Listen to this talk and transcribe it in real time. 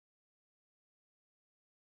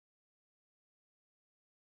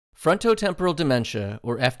Frontotemporal dementia,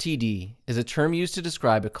 or FTD, is a term used to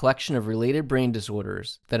describe a collection of related brain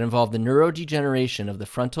disorders that involve the neurodegeneration of the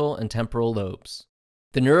frontal and temporal lobes.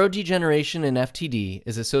 The neurodegeneration in FTD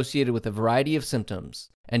is associated with a variety of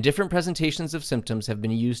symptoms, and different presentations of symptoms have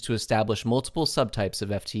been used to establish multiple subtypes of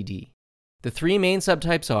FTD. The three main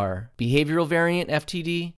subtypes are behavioral variant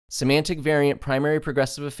FTD, semantic variant primary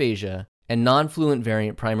progressive aphasia, and non-fluent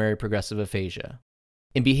variant primary progressive aphasia.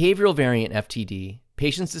 In behavioral variant FTD,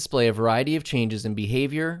 patients display a variety of changes in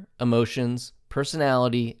behavior, emotions,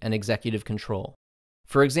 personality, and executive control.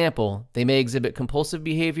 For example, they may exhibit compulsive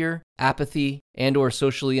behavior, apathy, and/or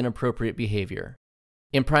socially inappropriate behavior.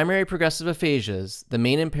 In primary progressive aphasias, the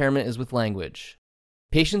main impairment is with language.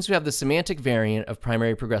 Patients who have the semantic variant of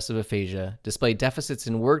primary progressive aphasia display deficits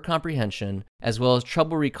in word comprehension as well as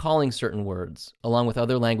trouble recalling certain words, along with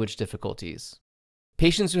other language difficulties.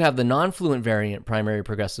 Patients who have the non-fluent variant primary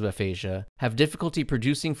progressive aphasia have difficulty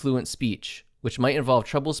producing fluent speech, which might involve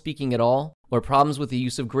trouble speaking at all or problems with the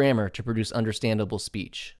use of grammar to produce understandable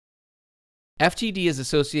speech. FTD is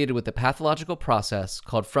associated with a pathological process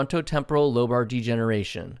called frontotemporal lobar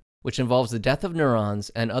degeneration, which involves the death of neurons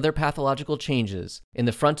and other pathological changes in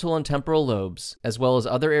the frontal and temporal lobes, as well as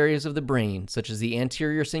other areas of the brain such as the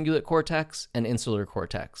anterior cingulate cortex and insular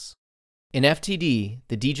cortex. In FTD,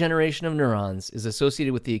 the degeneration of neurons is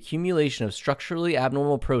associated with the accumulation of structurally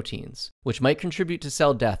abnormal proteins, which might contribute to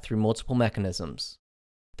cell death through multiple mechanisms.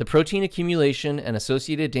 The protein accumulation and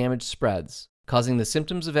associated damage spreads, causing the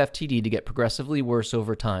symptoms of FTD to get progressively worse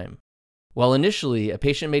over time. While initially, a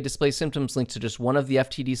patient may display symptoms linked to just one of the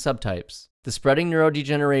FTD subtypes, the spreading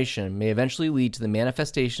neurodegeneration may eventually lead to the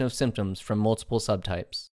manifestation of symptoms from multiple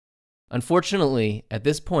subtypes. Unfortunately, at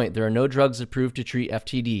this point, there are no drugs approved to treat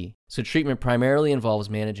FTD, so treatment primarily involves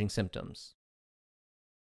managing symptoms.